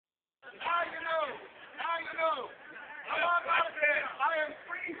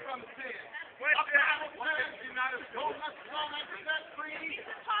Whom the Son has set free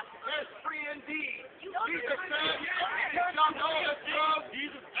is free indeed. Jesus said, you shall know the truth,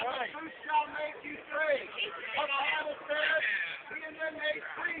 and the truth shall make you free. The Bible says, being then made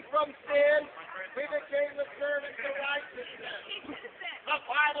free from sin, we became the servants of righteousness. The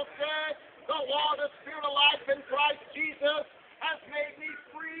Bible says, the law of the Spirit of life in Christ Jesus has made me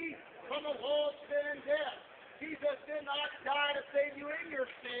free from the law of sin and death. Jesus did not die to save you in your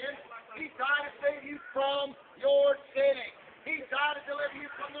sin. He died to save you from your sinning. He died to deliver you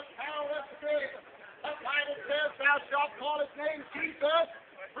from the power of sin. The Bible says, thou shalt call his name Jesus,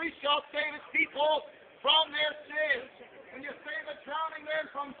 for he shall save his people from their sins. When you save a drowning man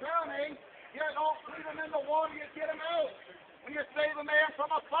from drowning, you don't leave him in the water, you get him out. When you save a man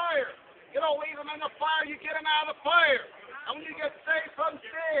from a fire, you don't leave him in the fire, you get him out of the fire. And when you get saved from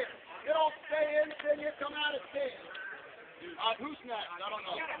sin, you don't stay in sin, you come out of sin. Who's next? I don't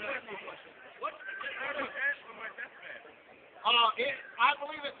know. I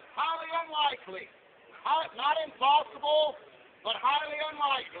believe it's highly unlikely. Not impossible, but highly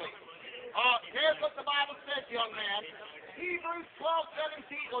unlikely. Here's what the Bible says, young man. Hebrews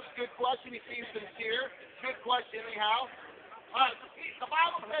 12:17. Well, it's a good question. He seems sincere. Good question, anyhow. The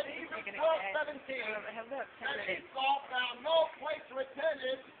Bible said Hebrews 12:17. And Esau found no place to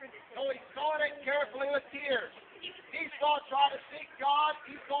repentance, so he sought it carefully with tears. Esau tried to seek God.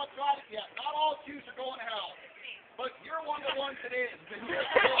 Esau tried to, not all Jews are going to hell. But you're one of the ones that is. The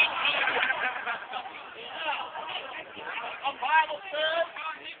Bible says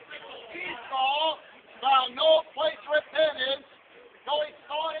Esau found no place for repentance, so he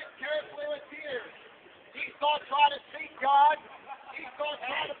sought it carefully with tears. Esau tried to seek God. Esau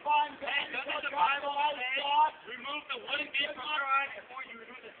tried to find God. Esau tried to find God. Remove the one thing from your eyes before you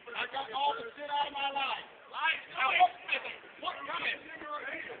remove the sin. I got all the sin out of my life. What comes in your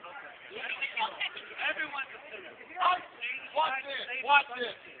head? Everyone's a sinner. Watch this. Watch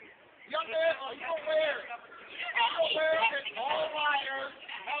this. Young man, are you aware that all liars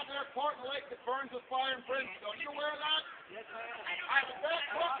have their part in the lake that burns with fire and brimstone? Are you aware of that? Yes, I am.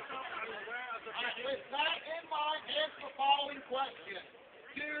 With that in mind, answer the following question.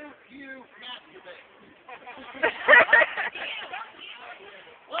 Do you masturbate?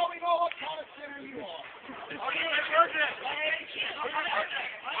 Well, we know what kind of sinner you are. Are you a virgin?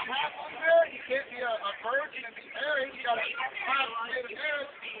 I'm half unmarried. You can't be a virgin and be married. You got to consummate a marriage.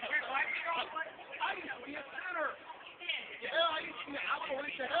 I used to be a sinner. Yeah, I used to be. I was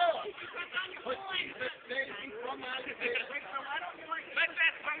going to hell. But Jesus saved me from that sin. Let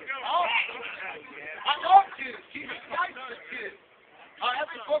that tongue go. Oh, I love Jews. Jesus Christ is a Jew.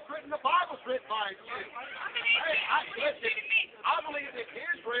 Every book written in the Bible is written by a Jew. Hey, listen, I believe that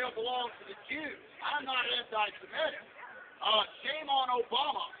Israel belongs to the Jews. I'm not anti-Semitic. Shame on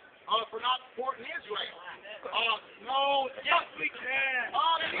Obama for not supporting Israel. No. Yes, we can.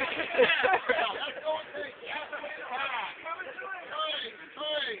 That's the only thing. Yes, we can.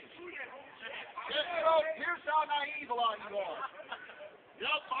 Praise. Here's how naive you are.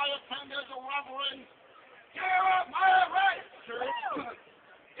 Yes, I attend as a reverend. Jeremiah Church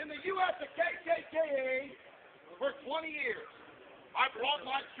in the U.S. of KKKA for 20 years. I brought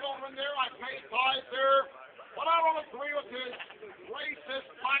my children there. I paid tithes there. But I don't agree with his racist,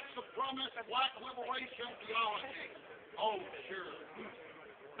 black supremacist, black liberation theology. Oh, sure.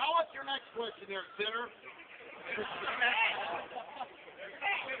 Now, what's your next question there, sinner?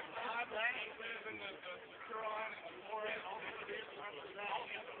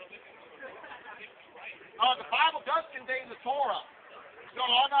 The Bible does contain the Torah, so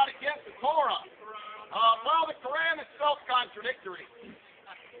I'm not against the Torah. Well, the Quran is self-contradictory.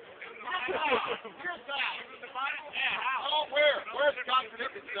 Here's that. Oh, where's it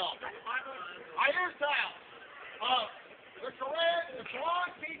contradict itself? Here's that. The Quran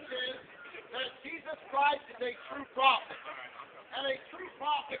teaches that Jesus Christ is a true prophet, and a true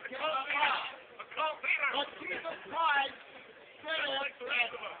prophet cannot lie. But Jesus Christ says that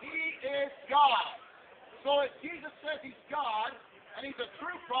he is God. So if Jesus says he's God, and he's a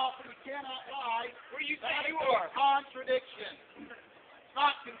true prophet, he cannot lie, where you say you are? Contradiction. It's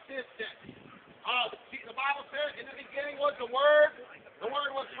not consistent. The Bible says, in the beginning was the Word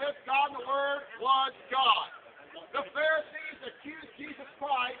was with God, and the Word was God. The Pharisees accused Jesus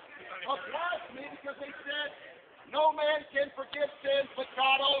Christ of blasphemy because they said, no man can forgive sins but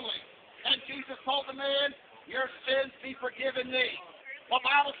God only. And Jesus told the man, your sins be forgiven thee. The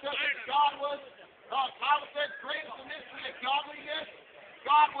Bible says that the Bible says, great is the mystery of godliness.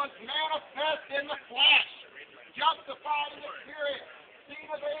 God was manifest in the flesh, justified in the Spirit, seen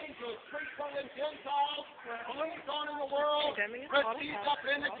of angels, preached unto the Gentiles, believed on in the world, received up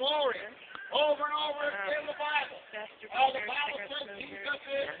in the glory. over and over in the Bible. The Bible says Jesus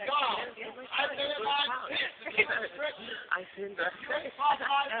is God. Isaiah 9:6 is the scripture.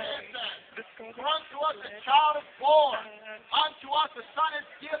 For unto us a child is born, unto us a son is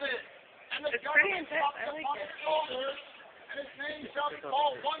given, and the government shall be upon his shoulders, and his name shall be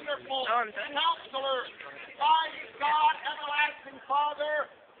called Wonderful, Counselor, Mighty God, Everlasting Father,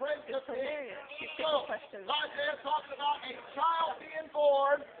 Prince of Peace. So, Isaiah talks about a child being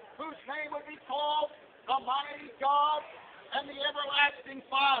born, whose name would be called the Mighty God and the Everlasting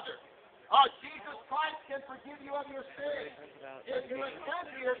Father. Jesus Christ can forgive you of your sins if you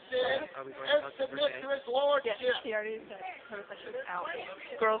repent of your sins and submit to His Lordship. Yes, he already said homosexuals out.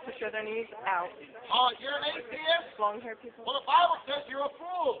 Girls who show their knees out. You're an atheist? Long-haired people. Well, the Bible says you're a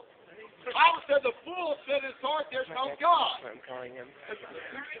fool. The Bible says the fool said in his heart there's no God. I'm calling him. I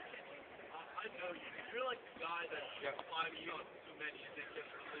know you. You're like the guy that's climbing on too many and then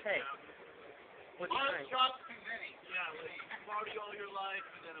gets religion Hey. out. What are you doing? Shots too many. Yeah, like you party all your life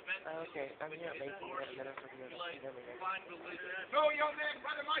and then eventually Okay, I'm not making it. you like find religion. No, young man,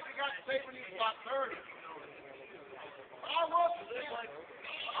 Brother Micah got saved when he was about 30. I was the same.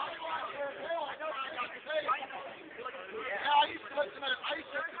 I know I got saved. Yeah, I used to listen to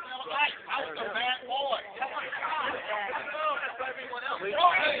I was a bad boy. Everyone else.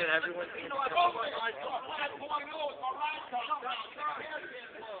 Everyone's being What I know is my right tongue.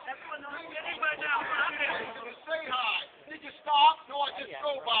 Everyone knows anywhere now. Say hi. Did you stop? No, I just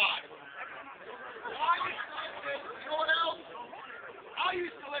go by. I used to listen, you know what else? I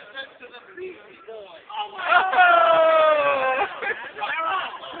used to listen to the Beastie Boys. Oh, my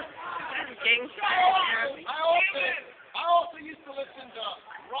I also used to listen to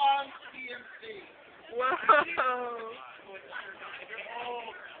Ron TMC. Whoa.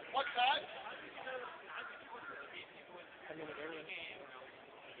 What's that?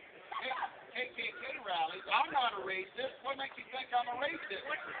 KKK rallies. I'm not a racist. What makes you think I'm a racist?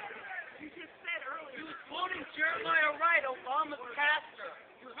 You just said earlier. You was quoting Jeremiah Wright, Obama's pastor.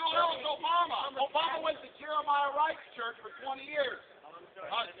 No, that was Obama. Obama went to Jeremiah Wright's church for 20 years.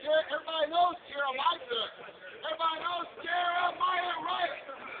 Everybody knows Jeremiah. Everybody knows Jeremiah Wright.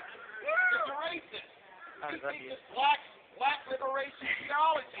 He's a racist. He teaches black liberation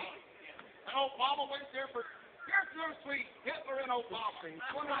theology. And Obama went there for. Here's no sweet Hitler and Obama.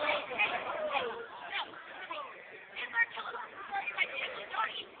 One of those.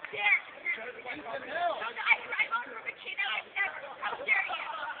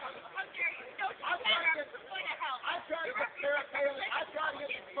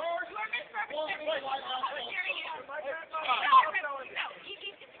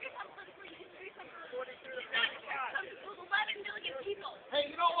 Hey,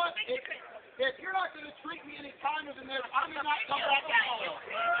 you know what? If you're not going to treat me any kinder than this, I may not come back tomorrow.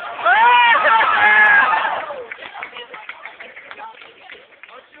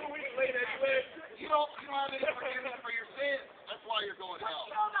 You don't have any forgiveness for your sins. That's why you're going to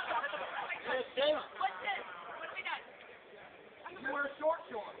hell. Yes, Dana. What's this? What have we done? You wear short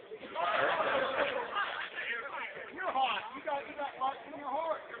shorts. You're hot. You got light in your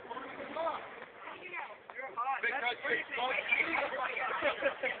heart. You're hot. You're hot. Because you're supposed to be.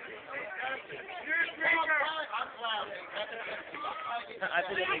 I'm laughing. I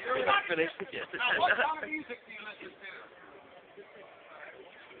didn't finish yet. Now, what kind of music do you listen to?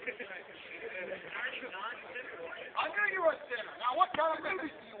 I knew you were a sinner. Now, what kind of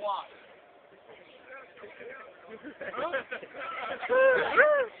movies do you watch?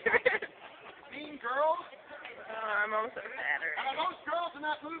 Mean Girls? I'm almost a fatter. Are those girls in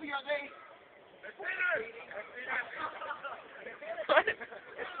that movie, are they?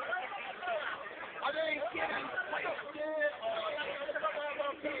 Are they getting wasted?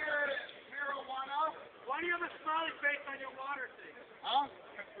 Marijuana? Why do you have a smiley face on your water thing? Huh?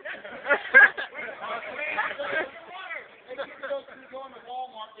 Going to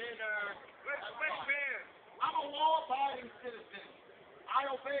Walmart. I'm a law-abiding citizen. I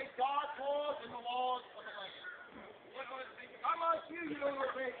obey God's laws and the laws of the land. Unlike you don't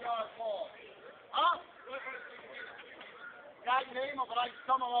obey God's laws. Huh? Got your name, but I can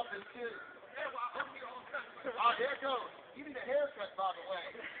sum them up in two. There it goes. You need a haircut, by the way.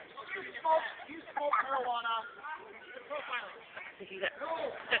 You smoke marijuana. No. He does not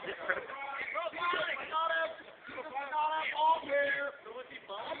have long hair. He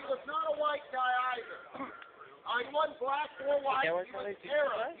was not a white guy either. He wasn't black or white. He was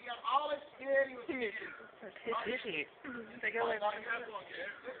Arab. He had olive skin. He was Asian. Take it away. Now,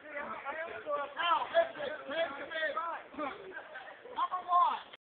 listen,